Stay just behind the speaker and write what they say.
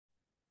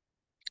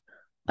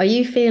Are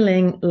you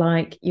feeling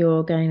like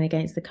you're going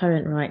against the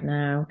current right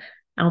now,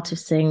 out of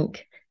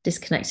sync,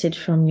 disconnected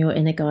from your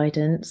inner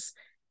guidance?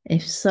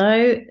 If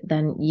so,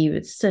 then you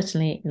are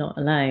certainly not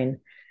alone.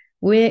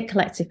 We're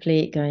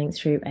collectively going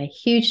through a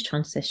huge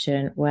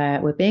transition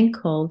where we're being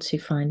called to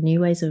find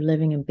new ways of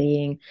living and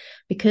being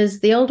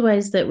because the old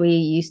ways that we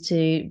used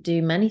to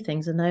do many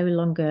things are no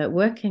longer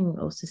working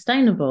or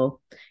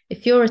sustainable.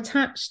 If you're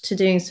attached to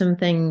doing some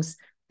things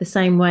the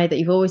same way that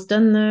you've always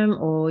done them,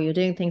 or you're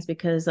doing things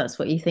because that's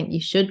what you think you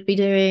should be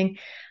doing,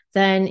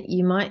 then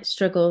you might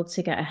struggle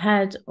to get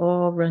ahead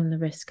or run the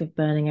risk of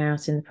burning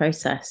out in the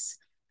process.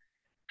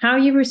 How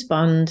you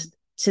respond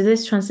to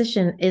this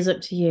transition is up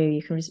to you.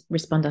 You can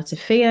respond out of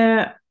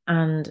fear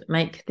and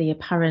make the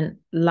apparent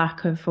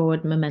lack of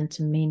forward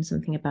momentum mean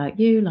something about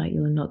you, like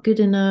you're not good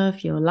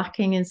enough, you're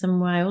lacking in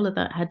some way, all of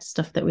that head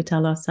stuff that we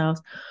tell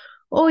ourselves.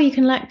 Or you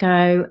can let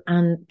go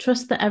and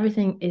trust that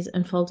everything is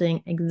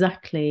unfolding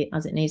exactly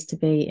as it needs to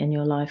be in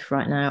your life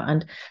right now,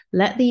 and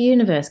let the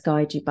universe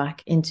guide you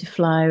back into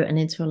flow and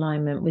into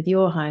alignment with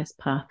your highest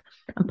path,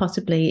 and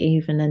possibly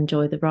even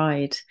enjoy the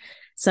ride.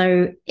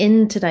 So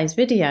in today's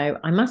video,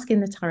 I'm asking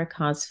the tarot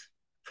cards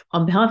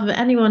on behalf of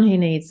anyone who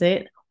needs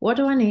it, what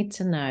do I need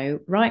to know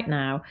right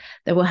now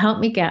that will help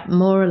me get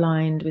more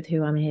aligned with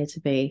who I'm here to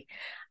be?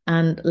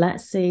 And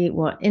let's see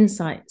what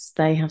insights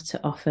they have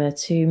to offer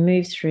to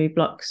move through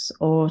blocks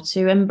or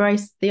to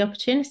embrace the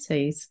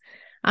opportunities.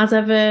 As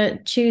ever,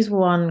 choose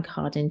one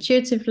card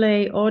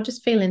intuitively or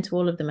just feel into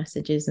all of the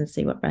messages and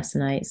see what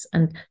resonates.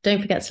 And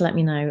don't forget to let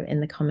me know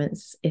in the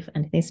comments if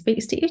anything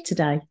speaks to you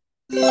today.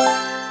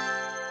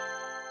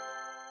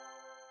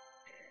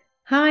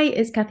 Hi,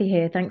 it's Kathy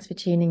here. Thanks for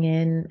tuning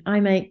in. I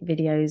make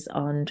videos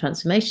on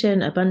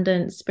transformation,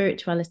 abundance,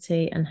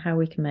 spirituality, and how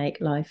we can make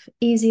life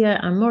easier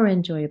and more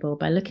enjoyable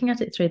by looking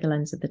at it through the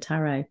lens of the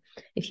tarot.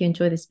 If you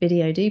enjoy this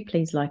video, do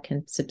please like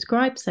and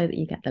subscribe so that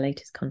you get the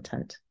latest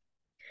content.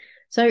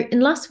 So in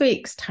last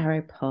week's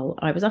tarot poll,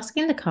 I was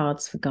asking the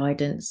cards for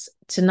guidance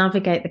to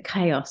navigate the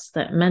chaos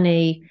that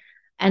many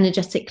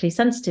energetically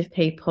sensitive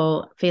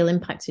people feel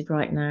impacted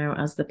right now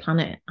as the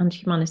planet and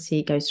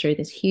humanity goes through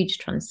this huge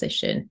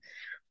transition.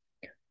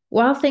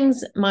 While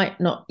things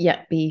might not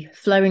yet be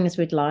flowing as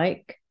we'd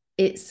like,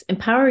 it's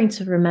empowering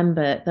to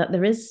remember that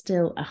there is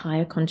still a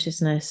higher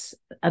consciousness,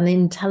 an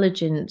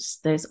intelligence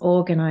that's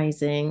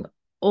organizing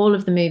all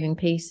of the moving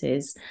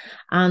pieces.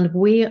 And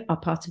we are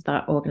part of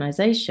that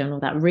organization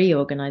or that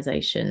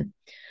reorganization.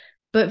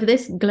 But for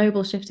this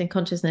global shift in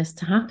consciousness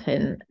to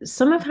happen,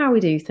 some of how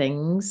we do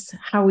things,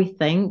 how we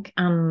think,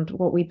 and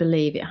what we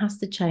believe, it has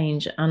to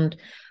change. And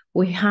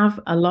we have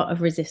a lot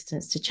of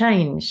resistance to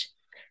change.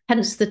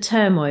 Hence the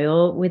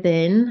turmoil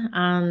within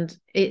and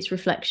its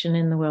reflection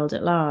in the world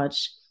at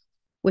large.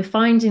 We're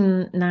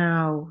finding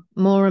now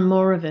more and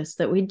more of us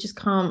that we just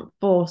can't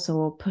force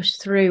or push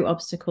through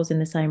obstacles in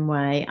the same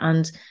way,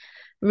 and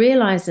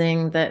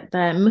realizing that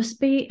there must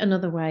be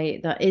another way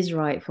that is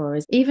right for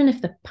us, even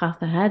if the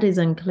path ahead is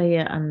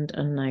unclear and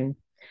unknown.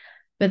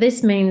 But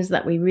this means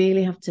that we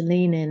really have to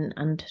lean in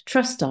and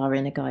trust our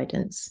inner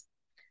guidance.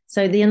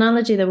 So the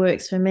analogy that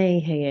works for me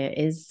here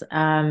is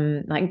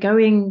like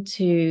going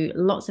to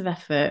lots of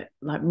effort,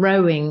 like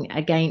rowing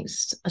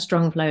against a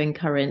strong flowing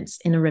current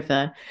in a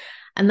river,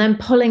 and then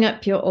pulling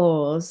up your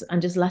oars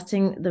and just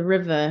letting the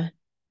river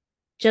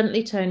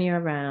gently turn you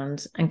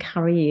around and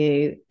carry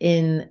you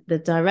in the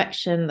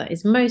direction that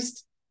is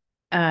most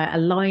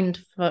aligned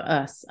for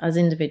us as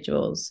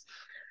individuals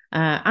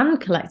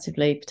and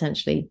collectively,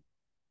 potentially.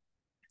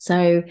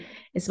 So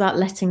it's about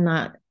letting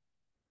that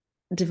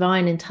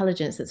divine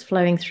intelligence that's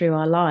flowing through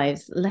our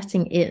lives,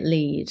 letting it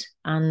lead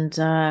and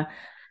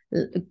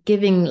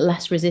giving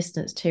less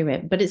resistance to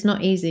it. But it's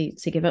not easy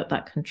to give up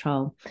that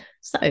control.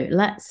 So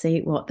let's see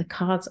what the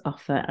cards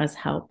offer as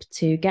help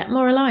to get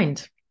more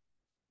aligned.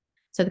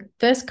 So the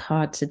first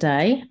card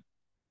today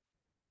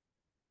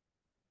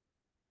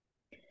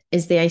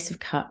is the Ace of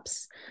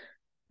Cups.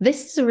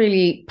 This is a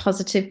really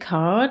positive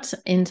card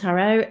in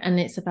tarot, and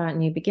it's about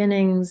new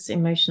beginnings,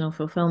 emotional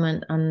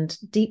fulfillment, and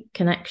deep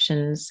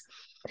connections.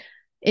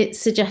 It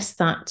suggests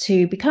that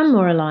to become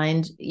more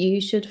aligned,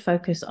 you should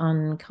focus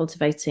on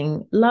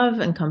cultivating love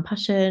and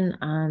compassion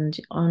and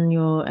on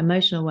your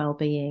emotional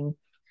well-being.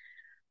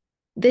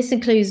 This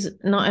includes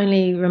not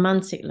only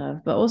romantic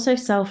love, but also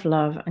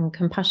self-love and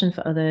compassion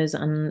for others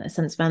and a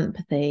sense of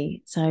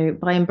empathy. So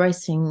by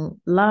embracing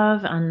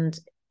love and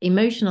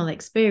emotional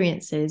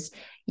experiences,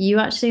 you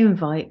actually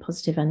invite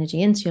positive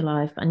energy into your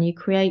life and you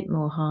create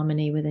more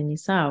harmony within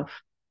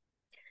yourself.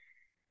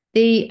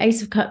 The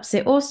Ace of Cups,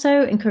 it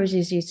also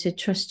encourages you to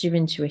trust your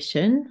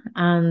intuition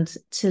and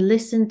to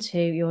listen to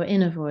your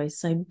inner voice.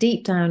 So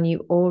deep down,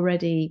 you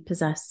already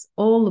possess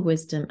all the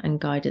wisdom and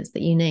guidance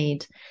that you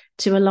need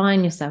to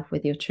align yourself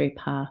with your true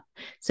path.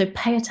 So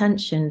pay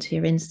attention to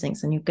your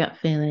instincts and your gut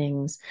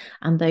feelings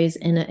and those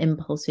inner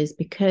impulses,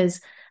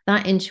 because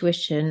that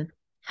intuition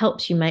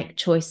helps you make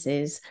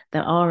choices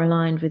that are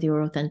aligned with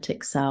your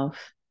authentic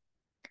self.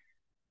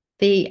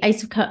 The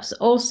Ace of Cups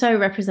also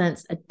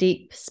represents a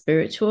deep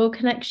spiritual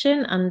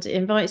connection and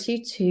invites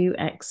you to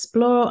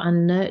explore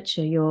and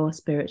nurture your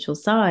spiritual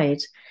side.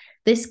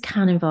 This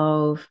can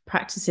involve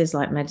practices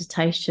like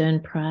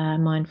meditation, prayer,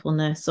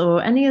 mindfulness,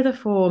 or any other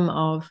form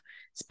of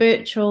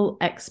spiritual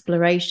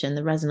exploration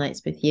that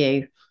resonates with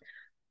you.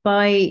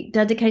 By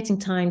dedicating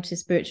time to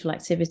spiritual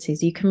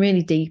activities, you can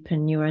really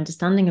deepen your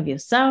understanding of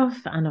yourself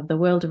and of the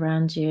world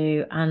around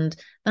you. And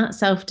that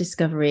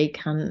self-discovery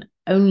can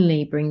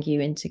only bring you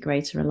into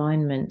greater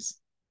alignment.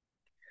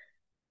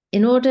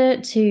 In order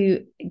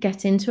to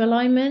get into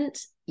alignment,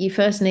 you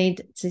first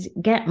need to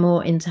get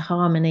more into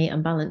harmony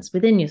and balance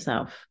within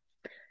yourself.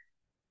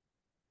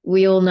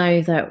 We all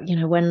know that,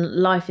 when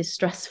life is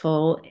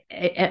stressful,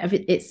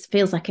 it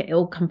feels like it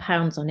all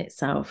compounds on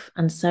itself.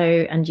 And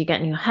you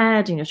get in your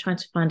head and you're trying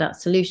to find out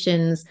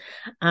solutions,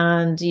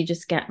 and you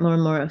just get more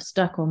and more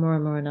stuck, or more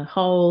and more in a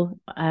hole,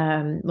 more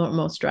and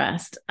more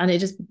stressed. And it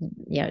just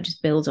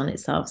builds on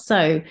itself.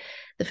 So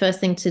the first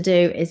thing to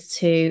do is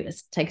to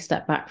take a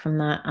step back from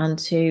that and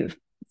to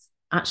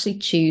actually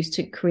choose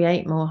to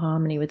create more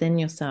harmony within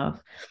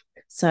yourself.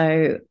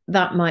 So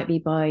that might be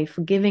by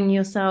forgiving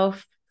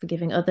yourself,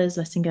 forgiving others,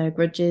 letting go of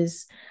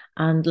grudges,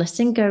 and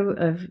letting go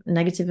of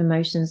negative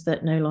emotions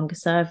that no longer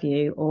serve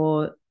you,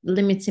 or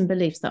limiting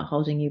beliefs that are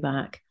holding you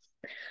back.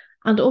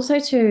 And also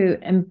to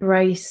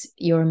embrace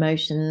your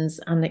emotions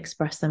and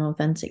express them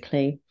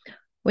authentically.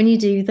 When you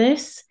do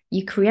this,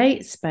 you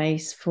create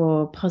space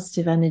for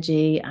positive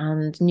energy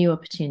and new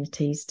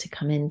opportunities to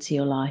come into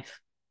your life.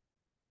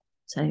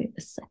 So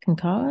the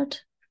second card.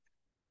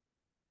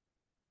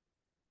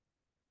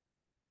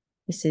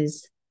 This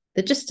is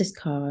the Justice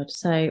card.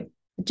 So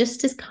the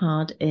Justice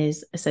card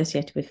is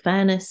associated with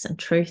fairness and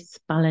truth,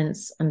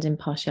 balance and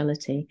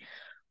impartiality.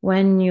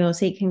 When you're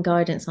seeking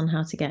guidance on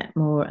how to get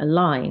more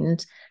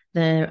aligned,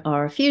 there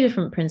are a few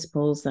different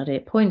principles that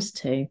it points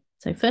to.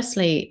 So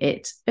firstly,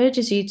 it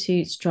urges you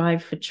to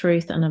strive for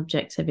truth and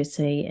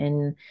objectivity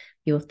in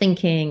your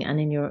thinking and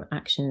in your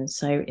actions.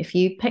 So if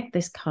you pick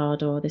this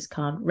card, or this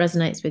card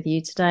resonates with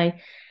you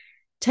today,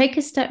 take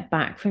a step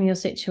back from your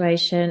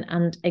situation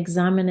and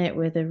examine it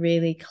with a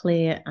really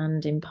clear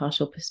and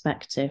impartial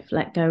perspective.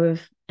 Let go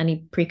of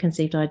any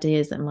preconceived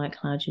ideas that might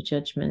cloud your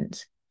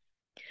judgment.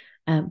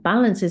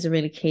 Balance is a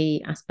really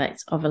key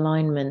aspect of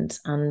alignment,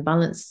 and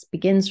balance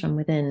begins from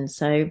within.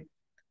 So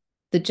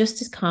the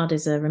Justice card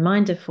is a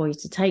reminder for you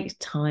to take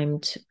time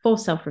for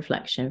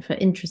self-reflection, for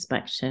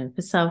introspection,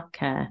 for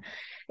self-care.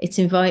 It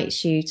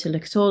invites you to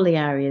look at all the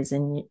areas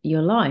in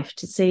your life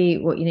to see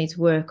what you need to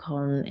work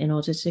on in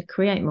order to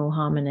create more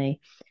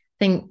harmony.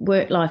 Think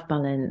work-life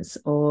balance,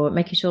 or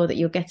making sure that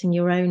you're getting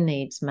your own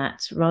needs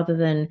met rather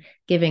than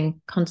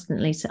giving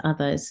constantly to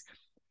others.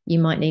 You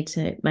might need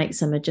to make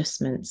some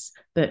adjustments,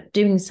 but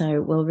doing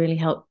so will really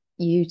help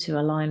you to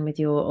align with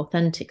your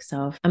authentic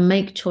self and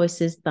make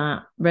choices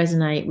that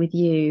resonate with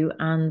you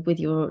and with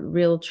your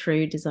real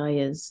true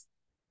desires.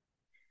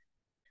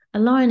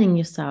 Aligning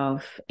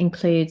yourself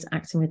includes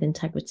acting with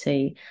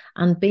integrity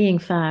and being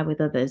fair with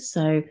others.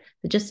 So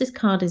the Justice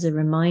card is a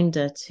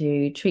reminder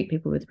to treat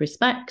people with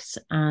respect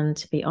and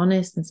to be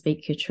honest and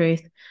speak your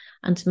truth,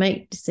 and to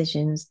make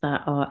decisions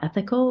that are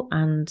ethical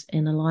and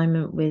in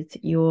alignment with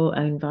your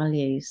own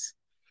values.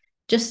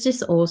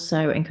 Justice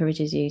also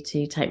encourages you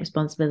to take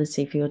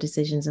responsibility for your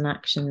decisions and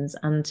actions,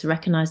 and to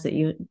recognize that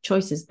your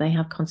choices, they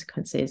have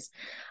consequences.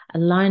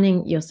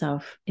 Aligning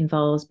yourself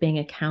involves being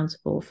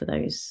accountable for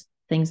those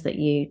things that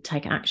you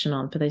take action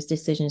on, for those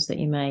decisions that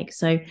you make.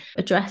 So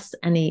address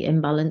any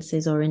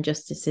imbalances or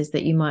injustices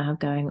that you might have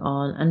going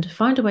on, and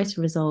find a way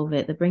to resolve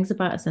it that brings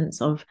about a sense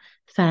of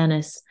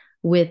fairness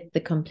with the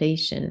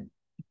completion.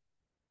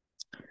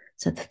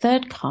 So the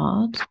third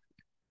card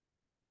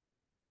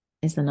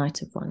is the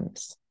Knight of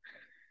Wands.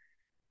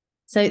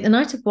 So the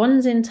Knight of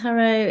Wands in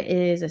tarot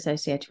is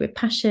associated with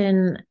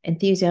passion,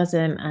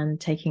 enthusiasm, and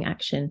taking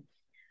action.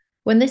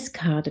 When this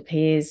card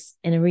appears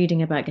in a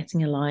reading about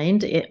getting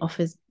aligned, it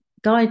offers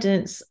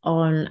guidance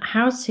on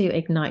how to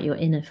ignite your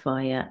inner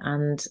fire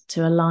and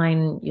to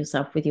align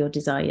yourself with your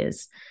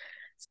desires.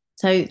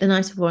 So the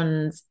Knight of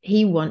Wands,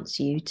 he wants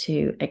you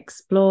to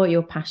explore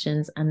your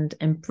passions and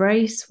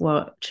embrace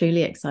what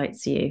truly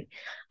excites you.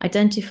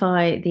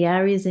 Identify the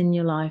areas in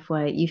your life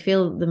where you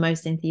feel the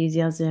most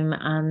enthusiasm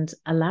and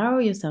allow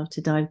yourself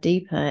to dive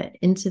deeper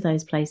into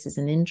those places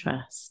and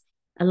interests.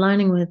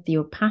 Aligning with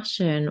your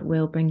passion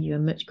will bring you a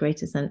much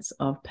greater sense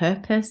of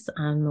purpose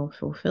and more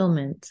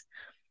fulfillment.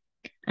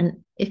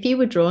 And if you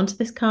were drawn to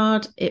this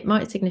card, it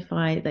might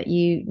signify that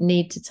you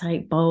need to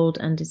take bold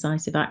and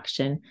decisive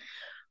action.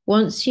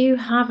 Once you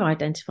have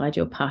identified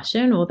your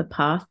passion or the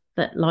path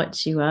that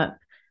lights you up,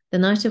 the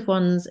Knight of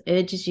Wands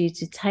urges you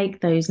to take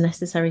those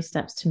necessary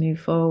steps to move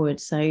forward.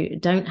 So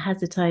don't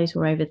hesitate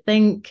or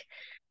overthink.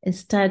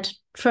 Instead,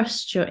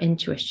 trust your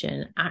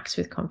intuition, act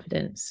with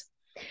confidence.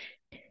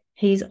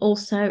 He's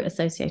also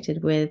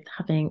associated with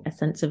having a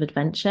sense of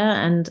adventure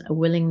and a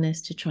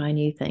willingness to try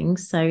new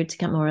things. So to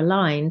get more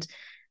aligned,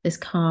 this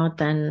card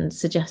then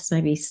suggests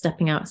maybe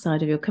stepping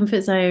outside of your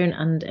comfort zone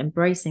and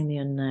embracing the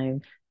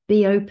unknown.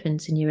 Be open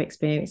to new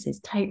experiences,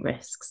 take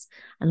risks,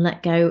 and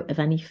let go of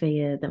any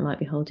fear that might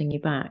be holding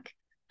you back.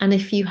 And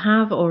if you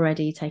have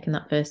already taken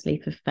that first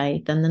leap of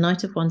faith, then the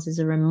Knight of Wands is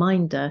a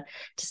reminder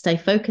to stay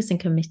focused and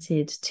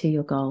committed to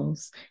your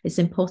goals. It's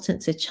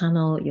important to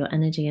channel your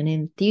energy and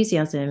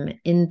enthusiasm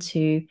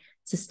into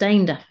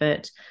sustained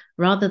effort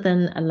rather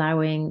than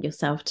allowing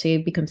yourself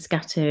to become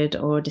scattered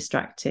or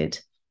distracted.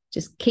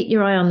 Just keep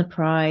your eye on the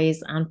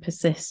prize and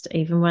persist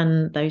even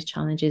when those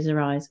challenges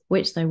arise,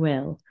 which they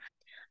will.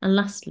 And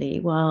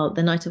lastly, while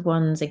the Knight of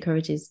Wands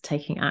encourages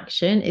taking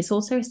action, it's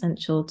also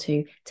essential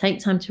to take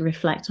time to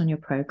reflect on your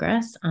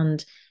progress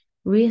and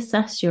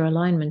reassess your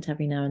alignment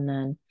every now and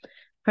then.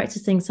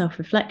 Practicing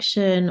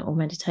self-reflection or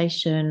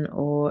meditation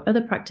or other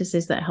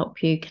practices that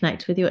help you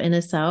connect with your inner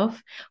self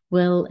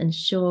will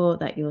ensure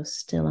that you're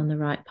still on the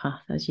right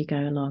path as you go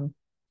along.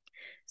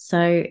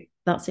 So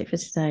that's it for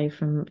today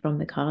from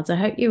the cards. I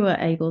hope you were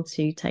able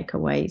to take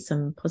away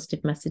some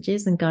positive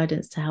messages and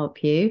guidance to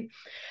help you.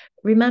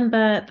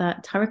 Remember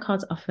that tarot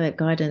cards offer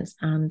guidance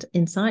and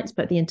insights,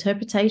 but the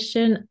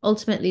interpretation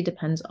ultimately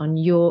depends on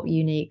your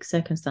unique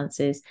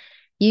circumstances.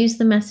 Use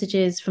the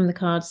messages from the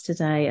cards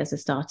today as a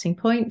starting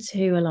point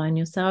to align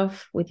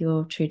yourself with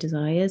your true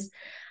desires,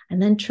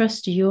 and then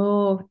trust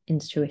your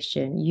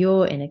intuition,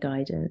 your inner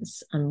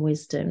guidance and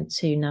wisdom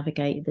to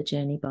navigate the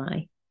journey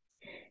by.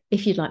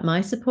 If you'd like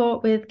my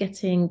support with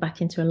getting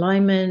back into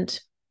alignment,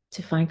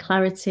 to find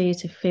clarity,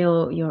 to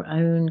feel your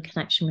own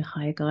connection with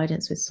higher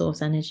guidance, with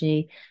source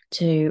energy,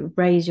 to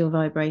raise your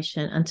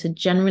vibration and to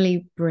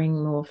generally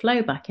bring more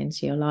flow back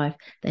into your life,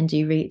 then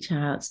do reach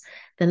out.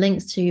 The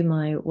links to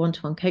my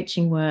one-to-one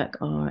coaching work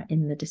are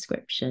in the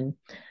description,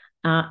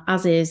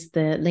 as is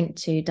the link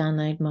to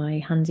download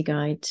my handy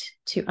guide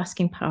to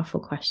asking powerful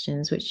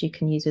questions, which you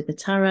can use with the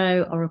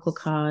tarot, oracle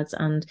cards,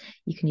 and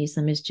you can use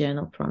them as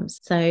journal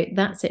prompts. So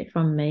that's it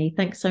from me.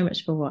 Thanks so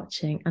much for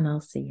watching, and I'll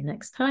see you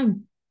next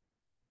time.